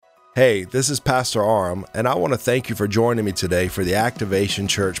Hey, this is Pastor Aram, and I want to thank you for joining me today for the Activation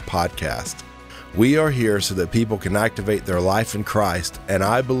Church podcast. We are here so that people can activate their life in Christ, and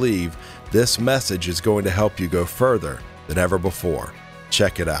I believe this message is going to help you go further than ever before.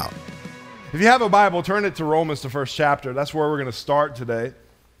 Check it out. If you have a Bible, turn it to Romans, the first chapter. That's where we're going to start today.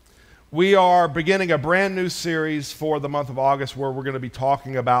 We are beginning a brand new series for the month of August where we're going to be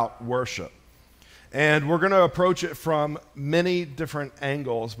talking about worship. And we're going to approach it from many different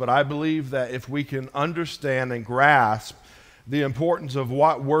angles, but I believe that if we can understand and grasp the importance of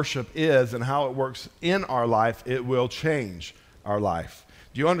what worship is and how it works in our life, it will change our life.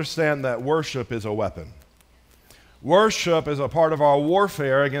 Do you understand that worship is a weapon? Worship is a part of our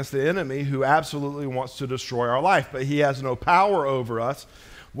warfare against the enemy who absolutely wants to destroy our life, but he has no power over us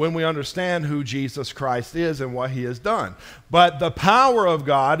when we understand who Jesus Christ is and what he has done. But the power of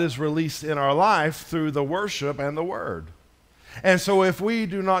God is released in our life through the worship and the word. And so if we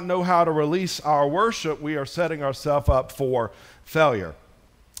do not know how to release our worship, we are setting ourselves up for failure.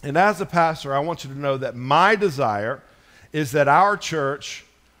 And as a pastor, I want you to know that my desire is that our church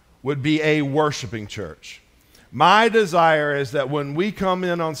would be a worshiping church. My desire is that when we come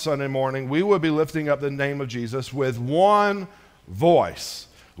in on Sunday morning, we will be lifting up the name of Jesus with one voice,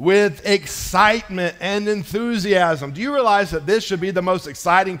 with excitement and enthusiasm. Do you realize that this should be the most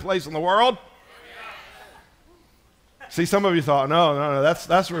exciting place in the world? See, some of you thought, no,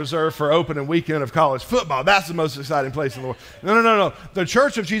 that's reserved for opening weekend of college football. That's the most exciting place in the world. No. The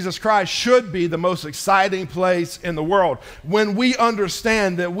Church of Jesus Christ should be the most exciting place in the world. When we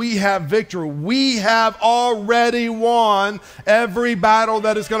understand that we have victory, we have already won every battle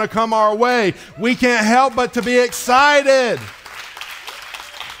that is going to come our way. We can't help but to be excited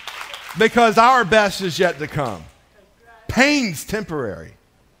because our best is yet to come. Pain's temporary.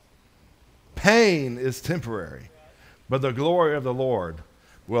 Pain is temporary. But the glory of the Lord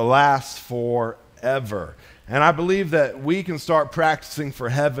will last forever. And I believe that we can start practicing for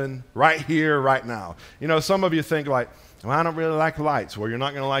heaven right here, right now. You know, some of you think like, well, I don't really like lights. Well, you're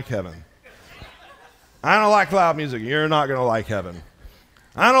not going to like heaven. I don't like loud music. You're not going to like heaven.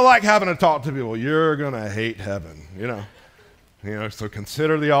 I don't like having to talk to people. You're going to hate heaven, you know, so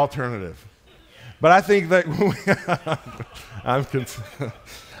consider the alternative. But I think that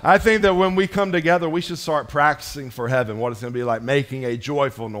I think that when we come together, we should start practicing for heaven, what it's going to be like, making a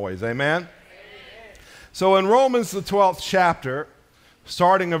joyful noise. Amen? So in Romans, the 12th chapter,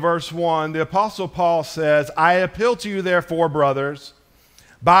 starting in verse 1, the Apostle Paul says, I appeal to you, therefore, brothers,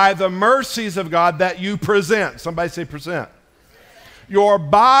 by the mercies of God, that you present. Somebody say present. Your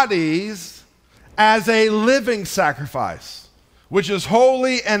bodies as a living sacrifice, which is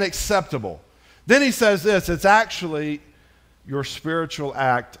holy and acceptable. Then he says this, it's actually your spiritual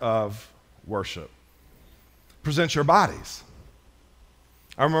act of worship. Present your bodies.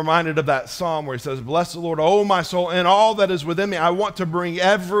 I'm reminded of that psalm where he says, bless the Lord, O my soul, and all that is within me. I want to bring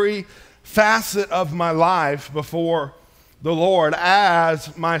every facet of my life before the Lord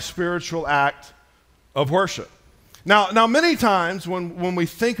as my spiritual act of worship. Now many times when we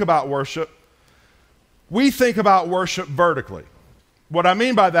think about worship, we think about worship vertically. What I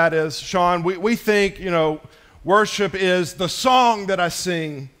mean by that is, Sean, we think, worship is the song that I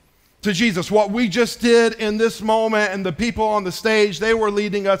sing to Jesus. What we just did in this moment, and the people on the stage, they were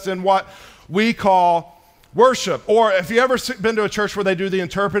leading us in what we call worship. Or if you ever been to a church where they do the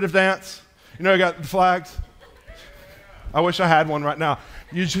interpretive dance, you got the flags. I wish I had one right now.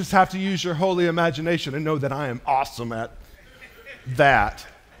 You just have to use your holy imagination and know that I am awesome at that.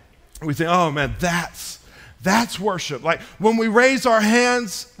 We think, oh man, that's worship. Like when we raise our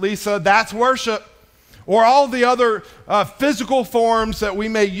hands, Lisa, that's worship. Or all the other physical forms that we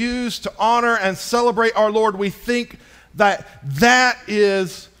may use to honor and celebrate our Lord, we think that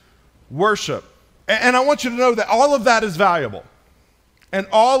is worship. And I want you to know that all of that is valuable. And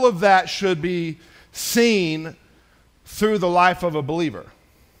all of that should be seen through the life of a believer.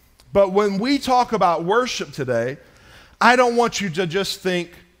 But when we talk about worship today, I don't want you to just think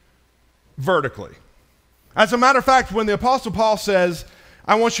vertically. As a matter of fact, when the Apostle Paul says,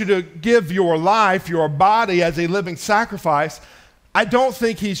 I want you to give your life, your body as a living sacrifice, I don't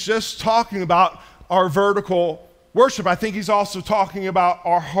think he's just talking about our vertical worship. I think he's also talking about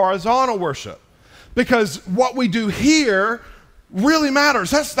our horizontal worship. Because what we do here really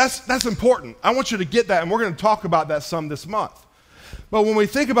matters. That's important. I want you to get that, and we're going to talk about that some this month. But when we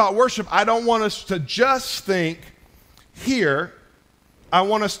think about worship, I don't want us to just think here. I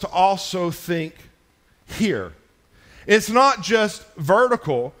want us to also think here. It's not just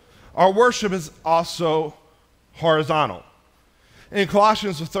vertical. Our worship is also horizontal. In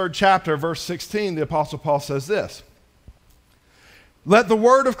Colossians, the 3rd chapter, verse 16, the Apostle Paul says this, Let the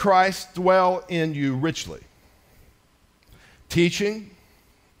word of Christ dwell in you richly, teaching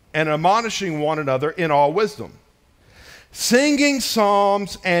and admonishing one another in all wisdom, singing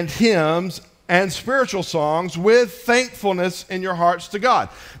psalms and hymns and spiritual songs with thankfulness in your hearts to God.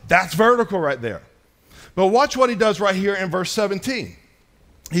 That's vertical right there. But watch what he does right here in verse 17.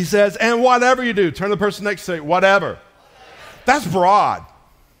 He says, and whatever you do, turn to the person next to you, whatever. That's broad.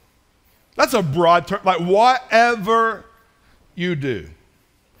 That's a broad term, like whatever you do,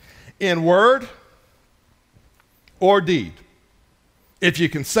 in word or deed. If you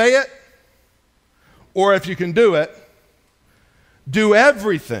can say it, or if you can do it, do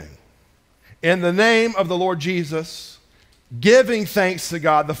everything in the name of the Lord Jesus, giving thanks to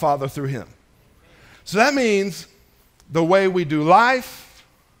God the Father through him. So that means the way we do life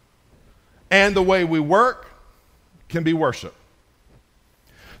and the way we work can be worship.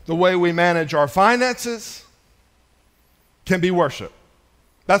 The way we manage our finances can be worship.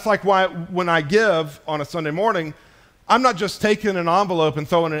 That's like why when I give on a Sunday morning, I'm not just taking an envelope and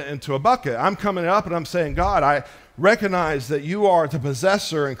throwing it into a bucket. I'm coming up and I'm saying, God, I recognize that you are the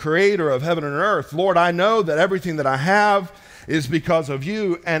possessor and creator of heaven and earth. Lord, I know that everything that I have is because of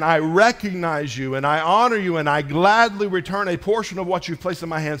you, and I recognize you, and I honor you, and I gladly return a portion of what you've placed in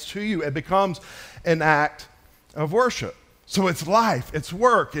my hands to you. It becomes an act of worship. So it's life, it's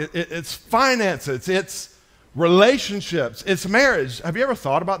work, it's finances, it's relationships, it's marriage. Have you ever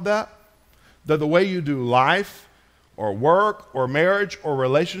thought about that? That the way you do life or work or marriage or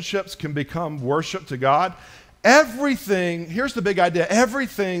relationships can become worship to God? Everything, here's the big idea,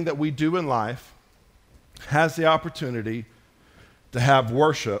 everything that we do in life has the opportunity to have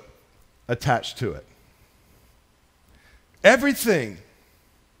worship attached to it. Everything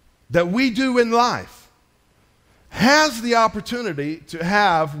that we do in life has the opportunity to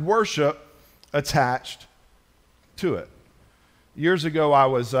have worship attached to it. Years ago, I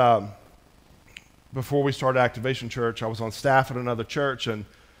was, before we started Activation Church, I was on staff at another church, and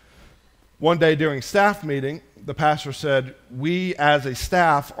one day during staff meeting, the pastor said, we as a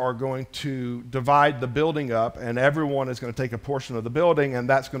staff are going to divide the building up, and everyone is going to take a portion of the building, and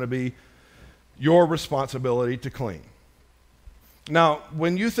that's going to be your responsibility to clean. Now,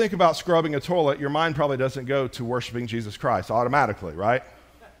 when you think about scrubbing a toilet, your mind probably doesn't go to worshiping Jesus Christ automatically, right?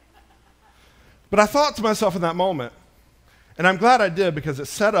 But I thought to myself in that moment, and I'm glad I did because it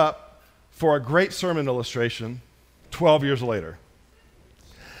set up for a great sermon illustration 12 years later.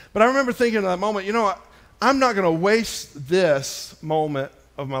 But I remember thinking in that moment, you know what? I'm not going to waste this moment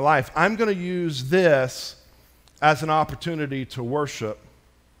of my life. I'm going to use this as an opportunity to worship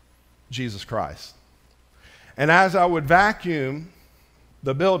Jesus Christ. And as I would vacuum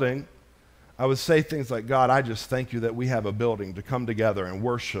the building, I would say things like, God, I just thank you that we have a building to come together and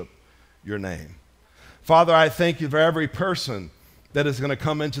worship your name. Father, I thank you for every person that is going to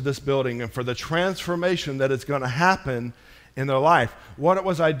come into this building and for the transformation that is going to happen in their life. What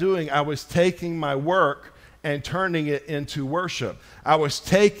was I doing? I was taking my work and turning it into worship. I was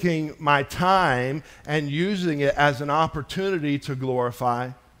taking my time and using it as an opportunity to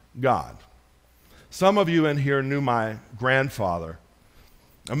glorify God. Some of you in here knew my grandfather.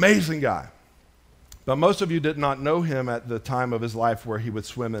 Amazing guy. But most of you did not know him at the time of his life where he would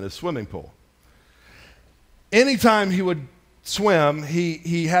swim in his swimming pool. Anytime he would swim,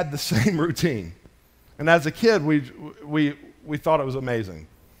 he had the same routine. And as a kid, we thought it was amazing.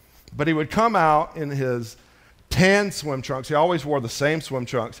 But he would come out in his tan swim trunks. He always wore the same swim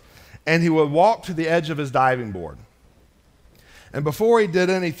trunks. And he would walk to the edge of his diving board. And before he did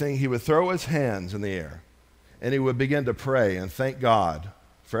anything, he would throw his hands in the air. And he would begin to pray and thank God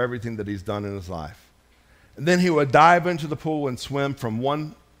for everything that he's done in his life. And then he would dive into the pool and swim from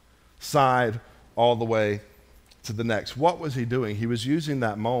one side all the way to the next. What was he doing? He was using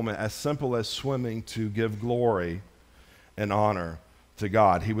that moment, as simple as swimming, to give glory and honor to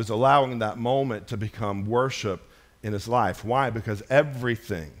God. He was allowing that moment to become worship in his life. Why? Because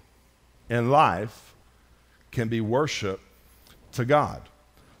everything in life can be worship to God.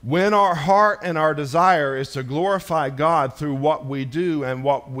 When our heart and our desire is to glorify God through what we do and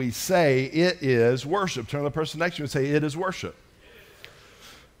what we say, it is worship. Turn to the person next to you and say, it is worship.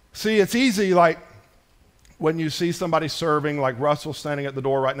 See, it's easy, like when you see somebody serving, like Russell standing at the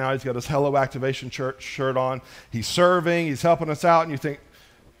door right now, he's got his Hello Activation Church shirt on. He's serving, he's helping us out, and you think,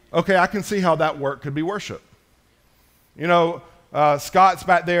 okay, I can see how that work could be worship. You know, Scott's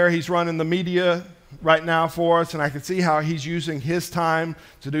back there, he's running the media right now for us, and I can see how he's using his time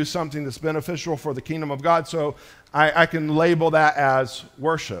to do something that's beneficial for the kingdom of God, so I can label that as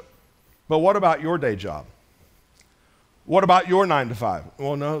worship. But what about your day job? What about your 9 to 5?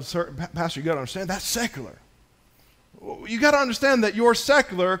 Well, no, sir, Pastor, you got to understand, that's secular. You got to understand that your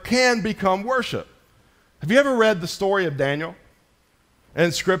secular can become worship. Have you ever read the story of Daniel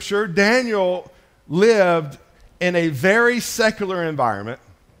in Scripture? Daniel lived in a very secular environment,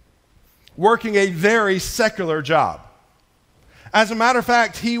 working a very secular job. As a matter of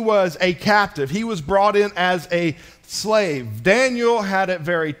fact, he was a captive. He was brought in as a slave. Daniel had it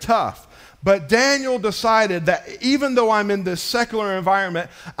very tough. But Daniel decided that even though I'm in this secular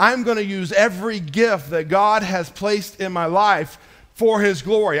environment, I'm going to use every gift that God has placed in my life for his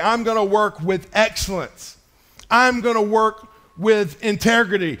glory. I'm going to work with excellence. I'm going to work with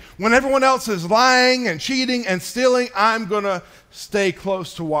integrity. When everyone else is lying and cheating and stealing, I'm going to stay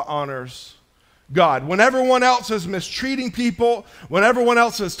close to what honors God. When everyone else is mistreating people, when everyone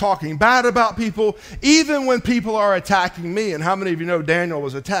else is talking bad about people, even when people are attacking me, and how many of you know Daniel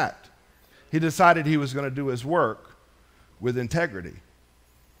was attacked? He decided he was going to do his work with integrity,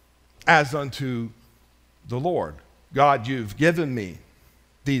 as unto the Lord. God, you've given me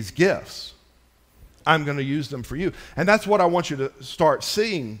these gifts. I'm going to use them for you. And that's what I want you to start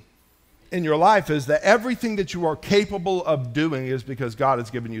seeing in your life, is that everything that you are capable of doing is because God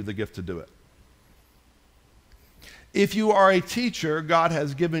has given you the gift to do it. If you are a teacher, God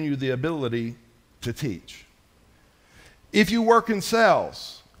has given you the ability to teach. If you work in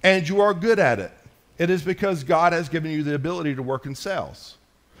sales and you are good at it, it is because God has given you the ability to work in sales.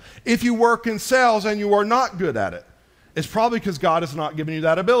 If you work in sales and you are not good at it, it's probably because God has not given you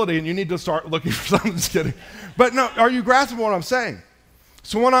that ability and you need to start looking for something. Just kidding. But no, are you grasping what I'm saying?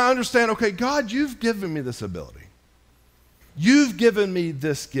 So when I understand, okay, God, you've given me this ability. You've given me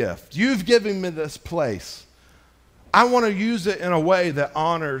this gift. You've given me this place. I want to use it in a way that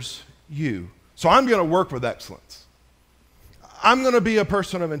honors you. So I'm going to work with excellence. I'm going to be a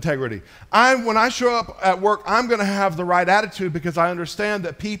person of integrity. When I show up at work, I'm going to have the right attitude because I understand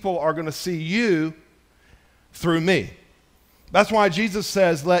that people are going to see you through me. That's why Jesus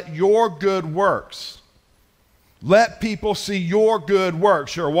says, let your good works, let people see your good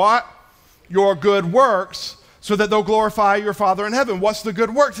works. Your what? Your good works, so that they'll glorify your Father in heaven. What's the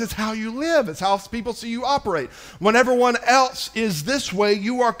good works? It's how you live. It's how people see you operate. When everyone else is this way,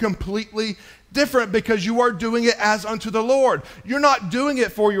 you are completely different because you are doing it as unto the Lord. You're not doing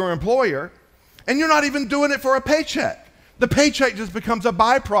it for your employer, and you're not even doing it for a paycheck. The paycheck just becomes a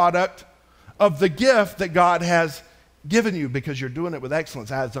byproduct of the gift that God has given you because you're doing it with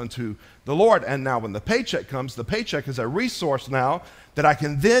excellence as unto the Lord. And now when the paycheck comes, the paycheck is a resource now that I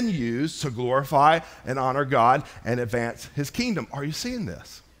can then use to glorify and honor God and advance his kingdom. Are you seeing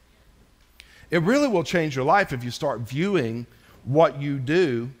this? It really will change your life if you start viewing what you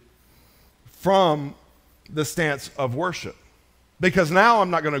do from the stance of worship. Because now I'm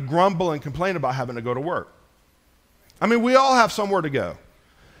not going to grumble and complain about having to go to work. I mean, we all have somewhere to go.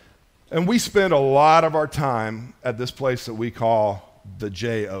 And we spend a lot of our time at this place that we call the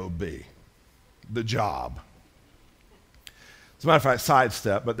J-O-B, the job. As a matter of fact,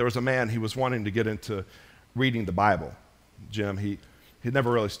 sidestep, but there was a man, he was wanting to get into reading the Bible. Jim, he'd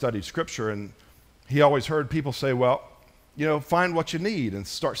never really studied Scripture, and he always heard people say, well, you know, find what you need and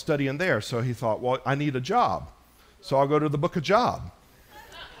start studying there. So he thought, well, I need a job, so I'll go to the book of Job.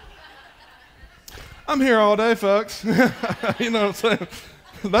 I'm here all day, folks. You know what I'm saying?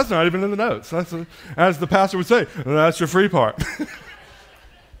 That's not even in the notes. As the pastor would say, that's your free part.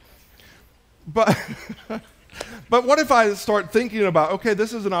 But what if I start thinking about, okay,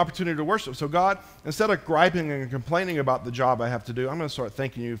 this is an opportunity to worship. So God, instead of griping and complaining about the job I have to do, I'm going to start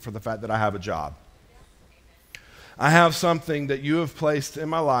thanking you for the fact that I have a job. I have something that you have placed in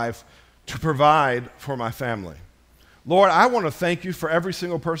my life to provide for my family. Lord, I want to thank you for every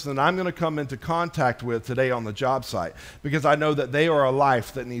single person that I'm going to come into contact with today on the job site, because I know that they are a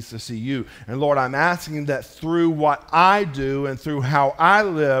life that needs to see you. And Lord, I'm asking that through what I do and through how I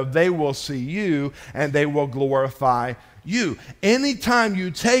live, they will see you and they will glorify you. Anytime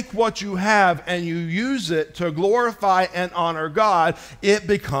you take what you have and you use it to glorify and honor God, it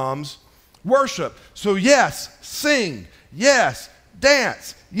becomes worship. So yes, sing. Yes,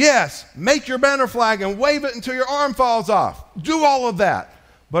 dance. Yes, make your banner flag and wave it until your arm falls off. Do all of that,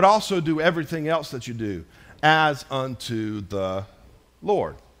 but also do everything else that you do as unto the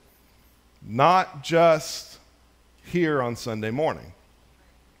Lord. Not just here on Sunday morning.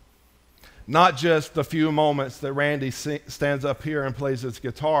 Not just the few moments that Randy stands up here and plays his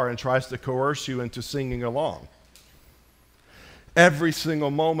guitar and tries to coerce you into singing along. Every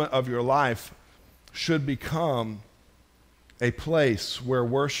single moment of your life should become a place where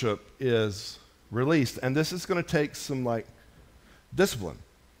worship is released. And this is going to take some discipline.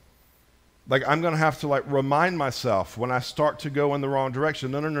 I'm going to have to remind myself when I start to go in the wrong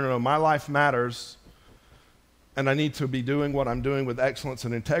direction. No, my life matters And I need to be doing what I'm doing with excellence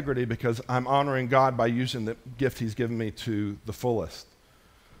and integrity because I'm honoring God by using the gift he's given me to the fullest.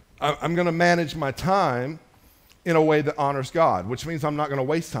 I'm going to manage my time in a way that honors God, which means I'm not going to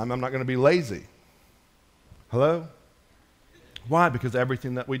waste time. I'm not going to be lazy. Hello? Why? Because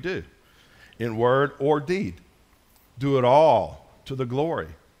everything that we do, in word or deed, do it all to the glory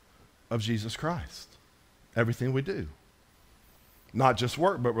of Jesus Christ. Everything we do. Not just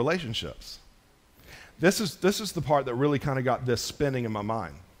work, but relationships. This is the part that really kind of got this spinning in my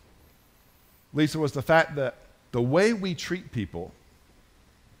mind. Lisa, was the fact that the way we treat people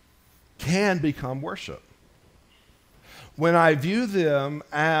can become worship. When I view them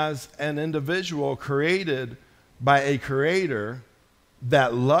as an individual created by a creator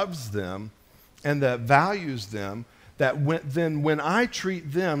that loves them and that values them, then when I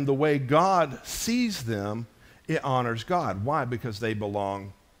treat them the way God sees them, it honors God. Why? Because they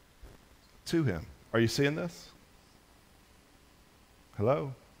belong to him. Are you seeing this?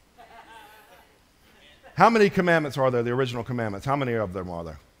 Hello? How many commandments are there, the original commandments? How many of them are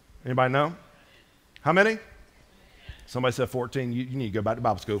there? Anybody know? How many? Somebody said 14. You need to go back to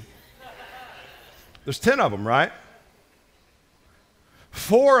Bible school. There's 10 of them, right?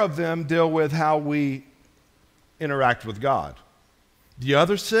 4 of them deal with how we interact with God. The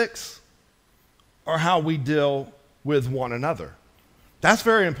other 6 are how we deal with one another. That's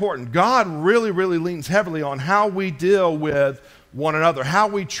very important. God really, really leans heavily on how we deal with one another, how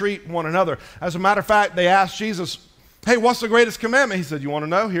we treat one another. As a matter of fact, they asked Jesus, hey, what's the greatest commandment? He said, you want to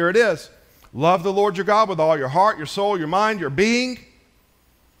know? Here it is. Love the Lord your God with all your heart, your soul, your mind, your being.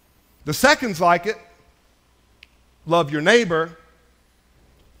 The second's like it. Love your neighbor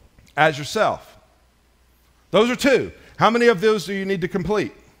as yourself. Those are 2. How many of those do you need to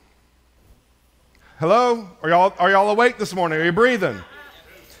complete? Hello? Are y'all awake this morning? Are you breathing?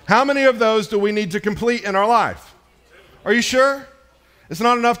 How many of those do we need to complete in our life? Are you sure? It's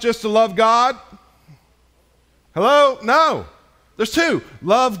not enough just to love God? Hello? No. There's 2.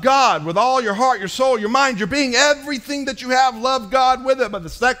 Love God with all your heart, your soul, your mind, your being, everything that you have, love God with it. But the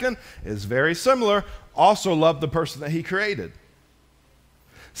second is very similar. Also love the person that he created.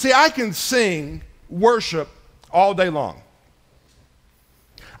 See, I can sing worship all day long.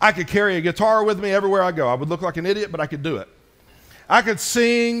 I could carry a guitar with me everywhere I go. I would look like an idiot, but I could do it. I could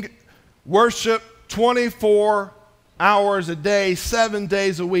sing worship 24 hours a day, 7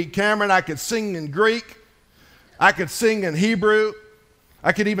 days a week. Cameron, I could sing in Greek. I could sing in Hebrew.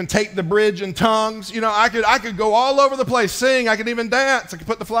 I could even take the bridge in tongues. You know, I could go all over the place, sing. I could even dance. I could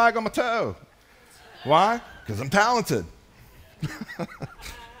put the flag on my toe. Why? Because I'm talented.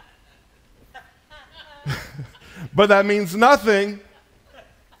 But that means nothing.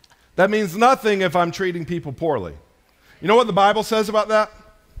 That means nothing if I'm treating people poorly. You know what the Bible says about that?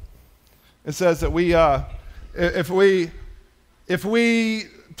 It says that if we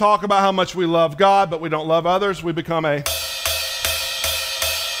talk about how much we love God, but we don't love others, we become a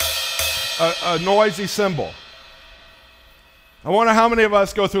noisy cymbal. I wonder how many of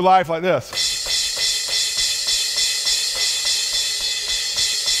us go through life like this.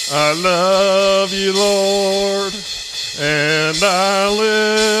 I love you, Lord, and I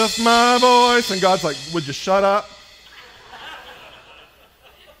lift my voice. And God's like, would you shut up?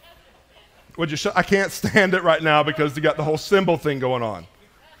 I can't stand it right now because you got the whole symbol thing going on.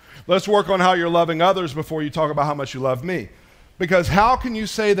 Let's work on how you're loving others before you talk about how much you love me. Because how can you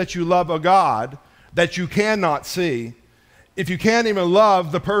say that you love a God that you cannot see if you can't even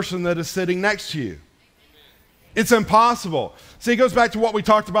love the person that is sitting next to you? It's impossible. See, it goes back to what we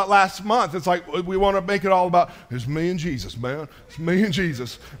talked about last month. It's like we want to make it all about, it's me and Jesus, man. It's me and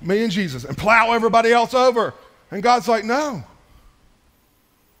Jesus, and plow everybody else over. And God's like, no.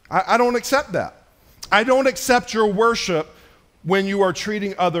 I don't accept that. I don't accept your worship when you are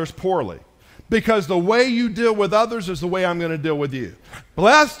treating others poorly. Because the way you deal with others is the way I'm going to deal with you.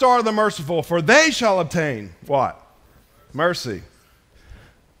 Blessed are the merciful, for they shall obtain what? Mercy.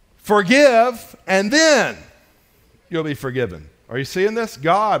 Forgive, and then you'll be forgiven. Are you seeing this?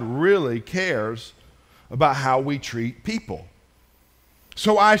 God really cares about how we treat people.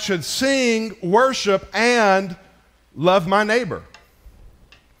 So I should sing, worship, and love my neighbor.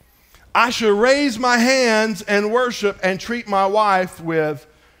 I should raise my hands and worship and treat my wife with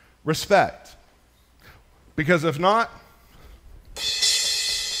respect. Because if not,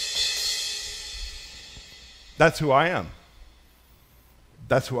 that's who I am.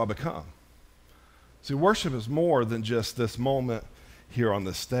 That's who I become. See, worship is more than just this moment here on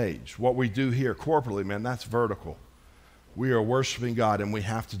the stage. What we do here corporately, man, that's vertical. We are worshiping God, and we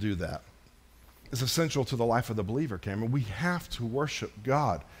have to do that. It's essential to the life of the believer, Cameron. We have to worship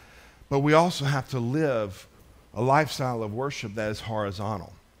God. But we also have to live a lifestyle of worship that is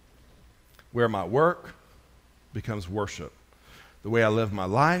horizontal, where my work becomes worship. The way I live my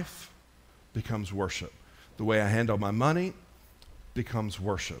life becomes worship. The way I handle my money becomes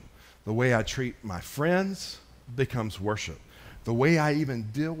worship. The way I treat my friends becomes worship. The way I even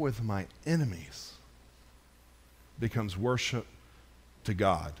deal with my enemies becomes worship to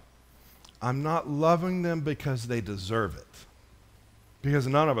God. I'm not loving them because they deserve it. Because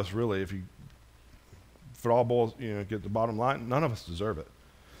none of us really, if it all boils, get the bottom line, none of us deserve it.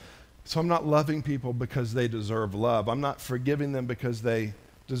 So I'm not loving people because they deserve love. I'm not forgiving them because they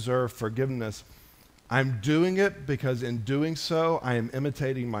deserve forgiveness. I'm doing it because in doing so, I am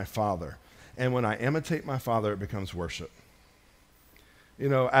imitating my Father. And when I imitate my Father, it becomes worship.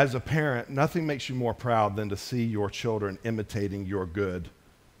 As a parent, nothing makes you more proud than to see your children imitating your good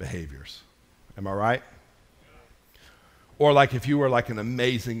behaviors. Am I right? Or like if you were like an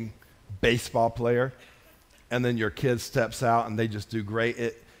amazing baseball player and then your kid steps out and they just do great,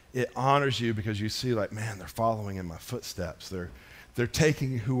 it honors you because you see like, man, they're following in my footsteps. They're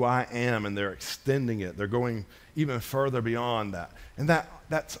taking who I am and they're extending it. They're going even further beyond that. And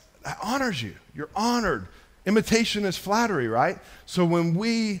that honors you. You're honored. Imitation is flattery, right? So when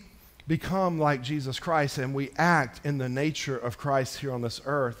we become like Jesus Christ and we act in the nature of Christ here on this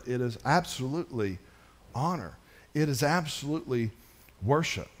earth, it is absolutely honor. It is absolutely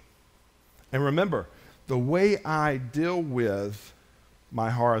worship. And remember, the way I deal with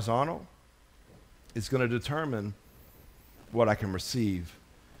my horizontal is going to determine what I can receive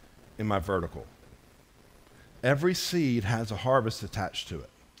in my vertical. Every seed has a harvest attached to it.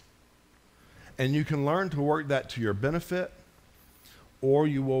 And you can learn to work that to your benefit, or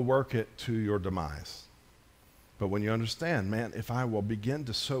you will work it to your demise. But when you understand, man, if I will begin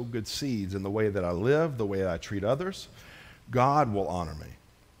to sow good seeds in the way that I live, the way I treat others, God will honor me.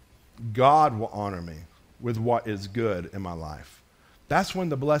 God will honor me with what is good in my life. That's when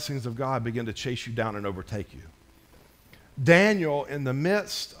the blessings of God begin to chase you down and overtake you. Daniel, in the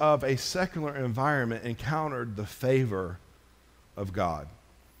midst of a secular environment, encountered the favor of God.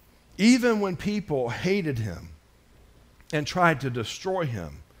 Even when people hated him and tried to destroy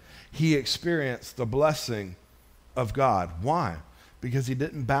him, he experienced the blessing of God. Why? Because he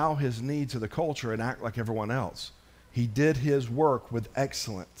didn't bow his knee to the culture and act like everyone else. He did his work with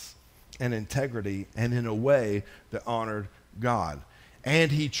excellence and integrity and in a way that honored God.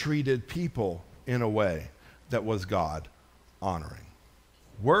 And he treated people in a way that was God honoring.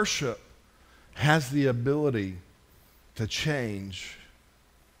 Worship has the ability to change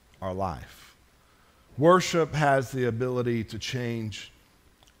our life. Worship has the ability to change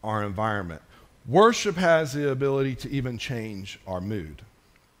our environment. Worship has the ability to even change our mood.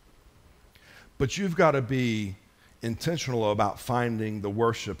 But you've got to be intentional about finding the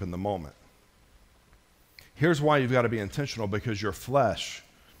worship in the moment. Here's why you've got to be intentional, because your flesh,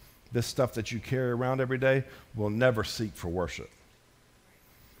 this stuff that you carry around every day, will never seek for worship.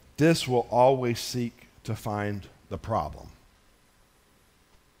 This will always seek to find the problem.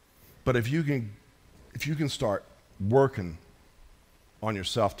 But if you can start working on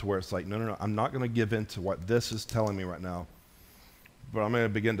yourself to where it's like, no, I'm not going to give in to what this is telling me right now, but I'm going to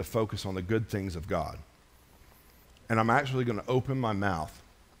begin to focus on the good things of God. And I'm actually going to open my mouth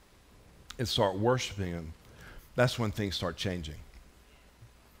and start worshiping him. That's when things start changing.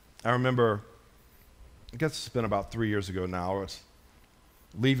 I remember, I guess it's been about 3 years ago now, I was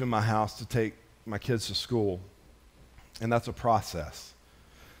leaving my house to take my kids to school, and that's a process.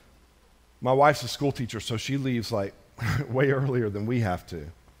 My wife's a school teacher, so she leaves like way earlier than we have to.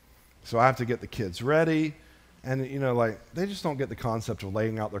 So I have to get the kids ready, and they just don't get the concept of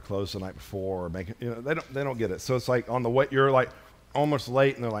laying out their clothes the night before or making, they don't get it. So it's like on the way, you're like almost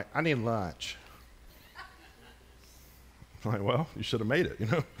late, and they're like, I need lunch. I'm like, well, you should have made it,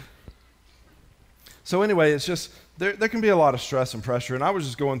 So anyway, it's just, there can be a lot of stress and pressure, and I was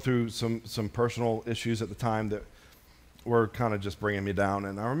just going through some personal issues at the time that were kind of just bringing me down.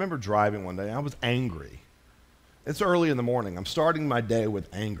 And I remember driving one day. I was angry. It's early in the morning. I'm starting my day with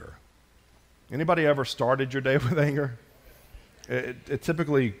anger. Anybody ever started your day with anger? It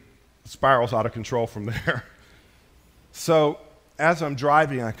typically spirals out of control from there. So as I'm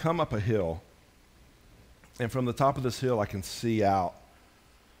driving, I come up a hill. And from the top of this hill, I can see out.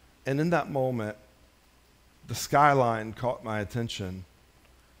 And in that moment, the skyline caught my attention,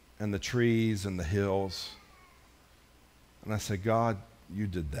 and the trees and the hills. And I said, God, you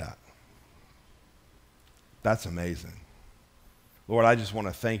did that. That's amazing. Lord, I just want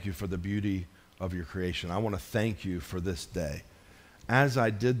to thank you for the beauty of your creation. I want to thank you for this day. As I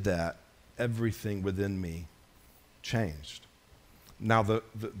did that, everything within me changed. Now,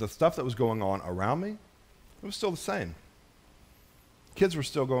 the stuff that was going on around me It was still the same. Kids were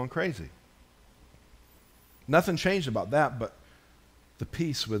still going crazy. Nothing changed about that, but the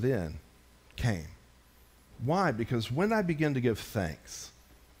peace within came. Why? Because when I begin to give thanks,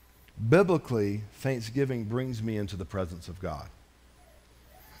 biblically, thanksgiving brings me into the presence of God.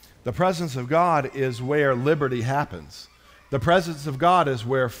 The presence of God is where liberty happens. The presence of God is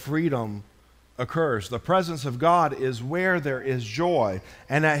where freedom occurs. The presence of God is where there is joy,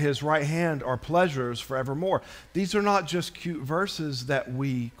 and at his right hand are pleasures forevermore. These are not just cute verses that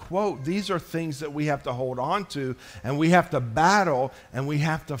we quote. These are things that we have to hold on to, and we have to battle, and we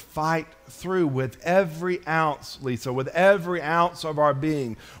have to fight through with every ounce, Lisa, with every ounce of our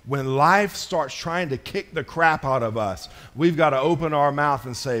being. When life starts trying to kick the crap out of us, we've got to open our mouth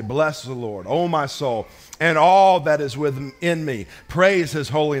and say, bless the Lord, O my soul, and all that is within me. Praise his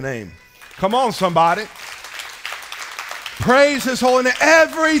holy name. Come on, somebody. Praise his holy name.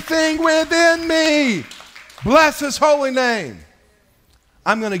 Everything within me. Bless his holy name.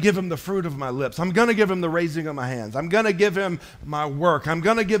 I'm going to give him the fruit of my lips. I'm going to give him the raising of my hands. I'm going to give him my work. I'm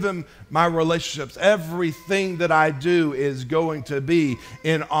going to give him my relationships. Everything that I do is going to be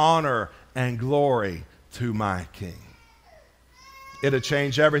in honor and glory to my King. It'll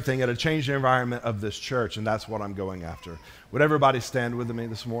change everything. It'll change the environment of this church, and that's what I'm going after. Would everybody stand with me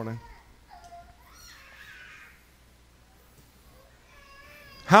this morning?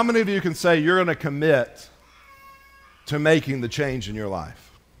 How many of you can say you're going to commit to making the change in your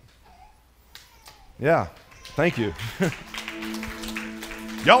life? Yeah, thank you.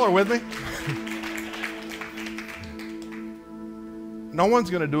 Y'all are with me? No one's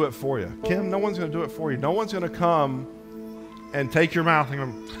going to do it for you. Kim, no one's going to do it for you. No one's going to come and take your mouth and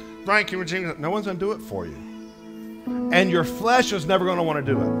go, thank you, Jesus. No one's going to do it for you. And your flesh is never going to want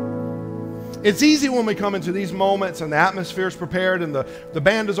to do it. It's easy when we come into these moments and the atmosphere is prepared and the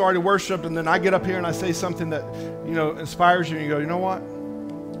band has already worshiped, and then I get up here and I say something that, inspires you, and you go, you know what?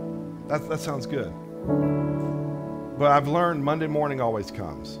 That sounds good. But I've learned Monday morning always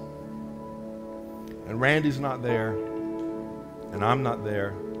comes. And Randy's not there, and I'm not there.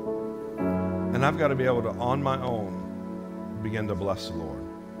 And I've got to be able to, on my own, begin to bless the Lord.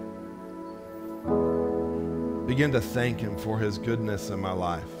 Begin to thank him for his goodness in my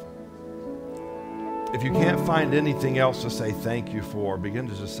life. If you can't find anything else to say thank you for, begin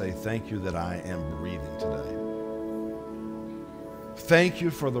to just say thank you that I am breathing today. Thank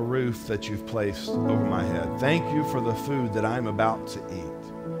you for the roof that you've placed over my head. Thank you for the food that I'm about to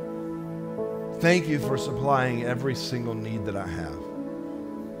eat. Thank you for supplying every single need that I have.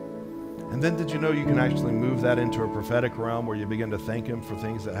 And then did you know you can actually move that into a prophetic realm where you begin to thank him for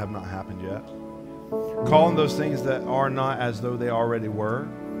things that have not happened yet? Calling those things that are not as though they already were.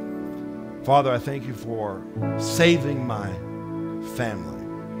 Father, I thank you for saving my family.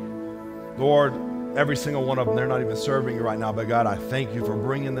 Lord, every single one of them, they're not even serving you right now, but God, I thank you for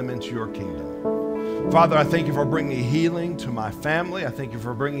bringing them into your kingdom. Father, I thank you for bringing healing to my family. I thank you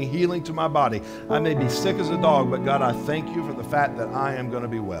for bringing healing to my body. I may be sick as a dog, but God, I thank you for the fact that I am going to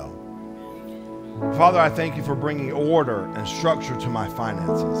be well. Father, I thank you for bringing order and structure to my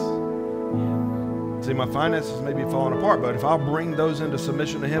finances. See, my finances may be falling apart, but if I'll bring those into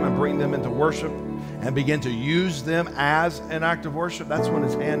submission to him and bring them into worship and begin to use them as an act of worship, that's when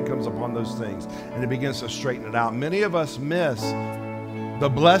his hand comes upon those things and it begins to straighten it out. Many of us miss the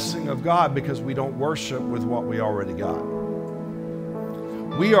blessing of God because we don't worship with what we already got.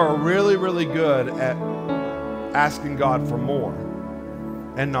 We are really, really good at asking God for more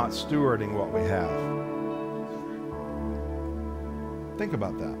and not stewarding what we have. Think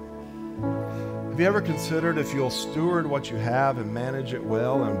about that. Have you ever considered if you'll steward what you have and manage it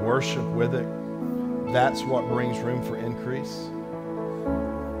well and worship with it, that's what brings room for increase?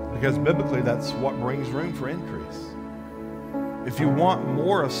 Because biblically, that's what brings room for increase. If you want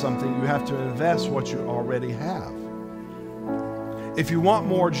more of something, you have to invest what you already have. If you want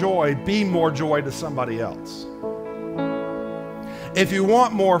more joy, be more joy to somebody else. If you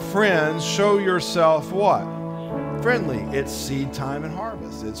want more friends, show yourself what? Friendly. It's seed time and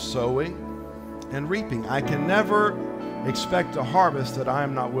harvest. It's sowing and reaping. I can never expect a harvest that I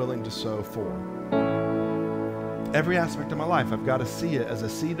am not willing to sow for. Every aspect of my life, I've got to see it as a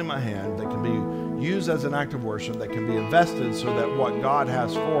seed in my hand that can be used as an act of worship, that can be invested so that what God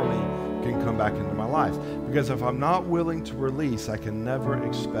has for me can come back into my life. Because if I'm not willing to release, I can never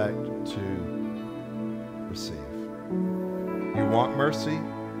expect to receive. You want mercy?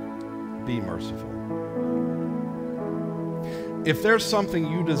 Be merciful. If there's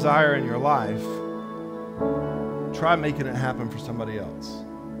something you desire in your life, try making it happen for somebody else.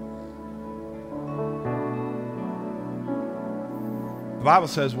 The Bible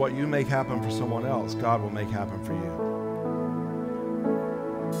says what you make happen for someone else, God will make happen for you.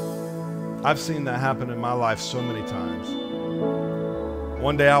 I've seen that happen in my life so many times.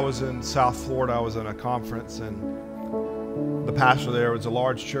 One day I was in South Florida. I was in a conference, and the pastor there was a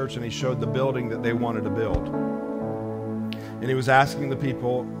large church, and he showed the building that they wanted to build. And he was asking the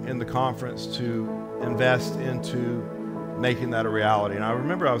people in the conference to invest into making that a reality. And I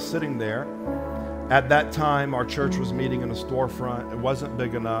remember I was sitting there. At that time, our church was meeting in a storefront. It wasn't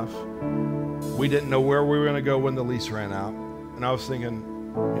big enough. We didn't know where we were going to go when the lease ran out. And I was thinking,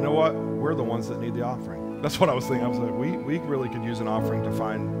 you know what? We're the ones that need the offering. That's what I was thinking. I was like, we really could use an offering to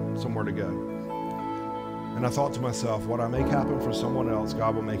find somewhere to go. And I thought to myself, what I make happen for someone else,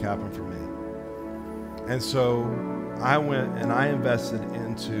 God will make happen for me. And so I went and I invested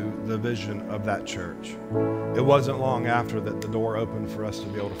into the vision of that church. It wasn't long after that the door opened for us to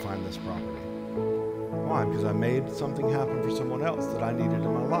be able to find this property. Why? Because I made something happen for someone else that I needed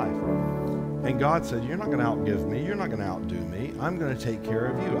in my life. And God said, you're not going to outgive me. You're not going to outdo me. I'm going to take care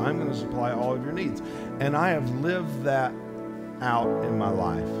of you. I'm going to supply all of your needs. And I have lived that out in my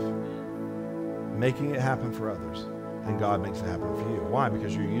life, making it happen for others. And God makes it happen for you. Why?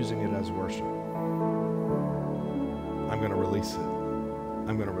 Because you're using it as worship. I'm going to release it.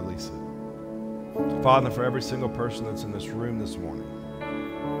 I'm going to release it. Father, for every single person that's in this room this morning,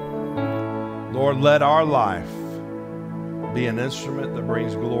 Lord, let our life be an instrument that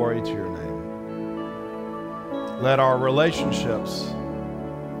brings glory to your name. Let our relationships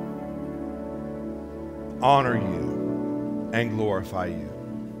honor you and glorify you.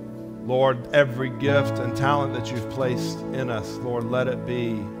 Lord, every gift and talent that you've placed in us, Lord, let it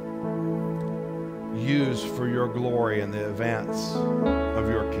be used for your glory and the advance of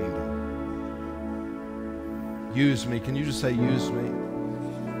your kingdom. Use me. Can you just say, use me?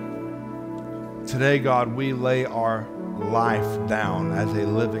 Today, God, we lay our life down as a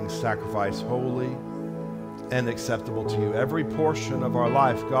living sacrifice, holy and acceptable to you. Every portion of our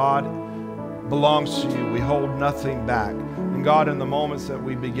life, God, belongs to you. We hold nothing back. And God, in the moments that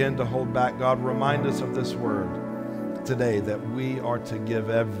we begin to hold back, God, remind us of this word today, that we are to give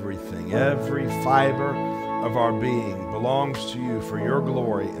everything. Every fiber of our being belongs to you for your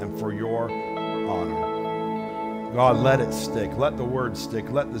glory and for your honor. God, let it stick. Let the word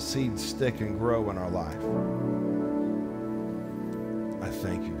stick. Let the seed stick and grow in our life. I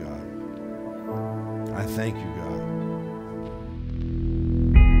thank you, God. I thank you, God.